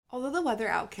Although the weather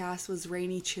outcast was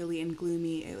rainy, chilly, and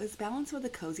gloomy, it was balanced with a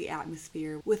cozy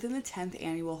atmosphere within the 10th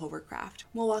annual Hovercraft,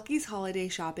 Milwaukee's holiday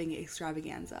shopping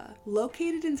extravaganza.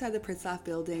 Located inside the Pritzlaff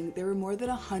building, there were more than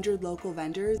 100 local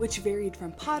vendors, which varied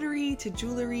from pottery to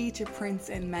jewelry to prints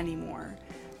and many more.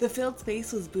 The filled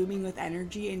space was booming with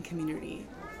energy and community.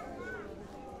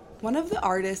 One of the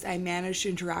artists I managed to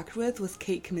interact with was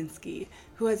Kate Kaminsky,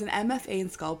 who has an MFA in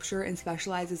sculpture and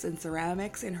specializes in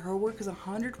ceramics, and her work is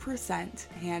 100%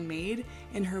 handmade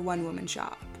in her one-woman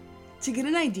shop. To get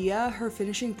an idea, her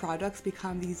finishing products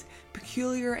become these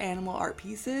peculiar animal art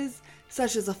pieces,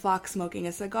 such as a fox smoking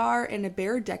a cigar and a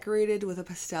bear decorated with a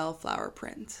pastel flower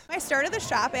print. I started the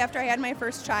shop after I had my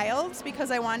first child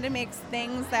because I wanted to make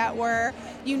things that were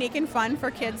unique and fun for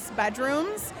kids'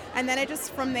 bedrooms. And then it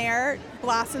just from there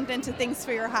blossomed into things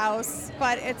for your house.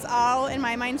 But it's all, in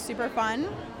my mind, super fun.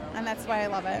 And that's why I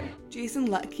love it. Jason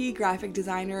Lutke, graphic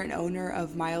designer and owner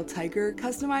of Mild Tiger,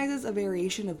 customizes a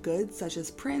variation of goods such as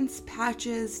prints,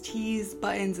 patches, tees,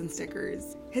 buttons, and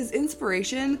stickers. His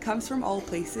inspiration comes from all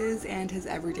places and his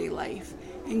everyday life,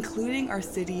 including our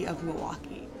city of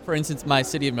Milwaukee. For instance, my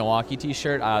City of Milwaukee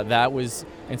t-shirt, that was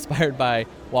inspired by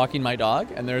walking my dog,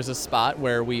 and there's a spot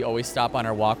where we always stop on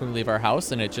our walk when we leave our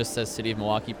house, and it just says City of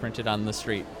Milwaukee printed on the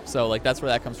street. So that's where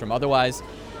that comes from. Otherwise,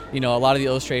 a lot of the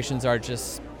illustrations are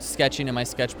just sketching in my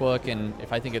sketchbook, and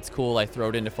if I think it's cool, I throw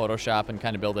it into Photoshop and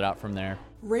kind of build it out from there.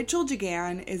 Rachel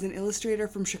Jagan is an illustrator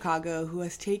from Chicago who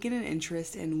has taken an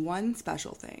interest in one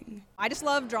special thing. I just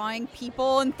love drawing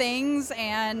people and things,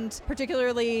 and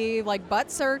particularly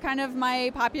butts are kind of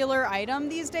my popular item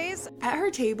these days. At her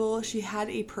table, she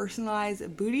had a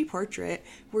personalized booty portrait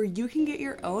where you can get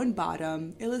your own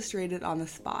bottom illustrated on the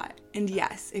spot. And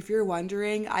yes, if you're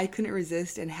wondering, I couldn't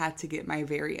resist and had to get my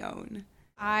very own.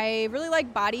 I really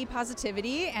like body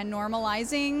positivity and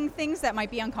normalizing things that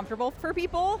might be uncomfortable for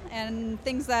people and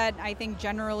things that I think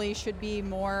generally should be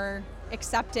more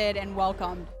accepted and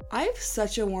welcomed. I have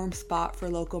such a warm spot for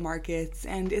local markets,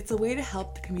 and it's a way to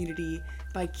help the community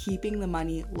by keeping the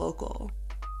money local.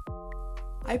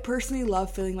 I personally love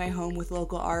filling my home with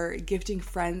local art, gifting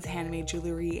friends handmade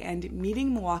jewelry, and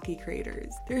meeting Milwaukee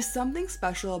creators. There's something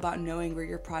special about knowing where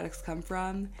your products come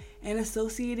from and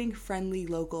associating friendly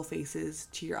local faces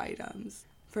to your items.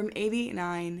 From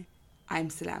 889, I'm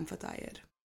Salam Fatayed.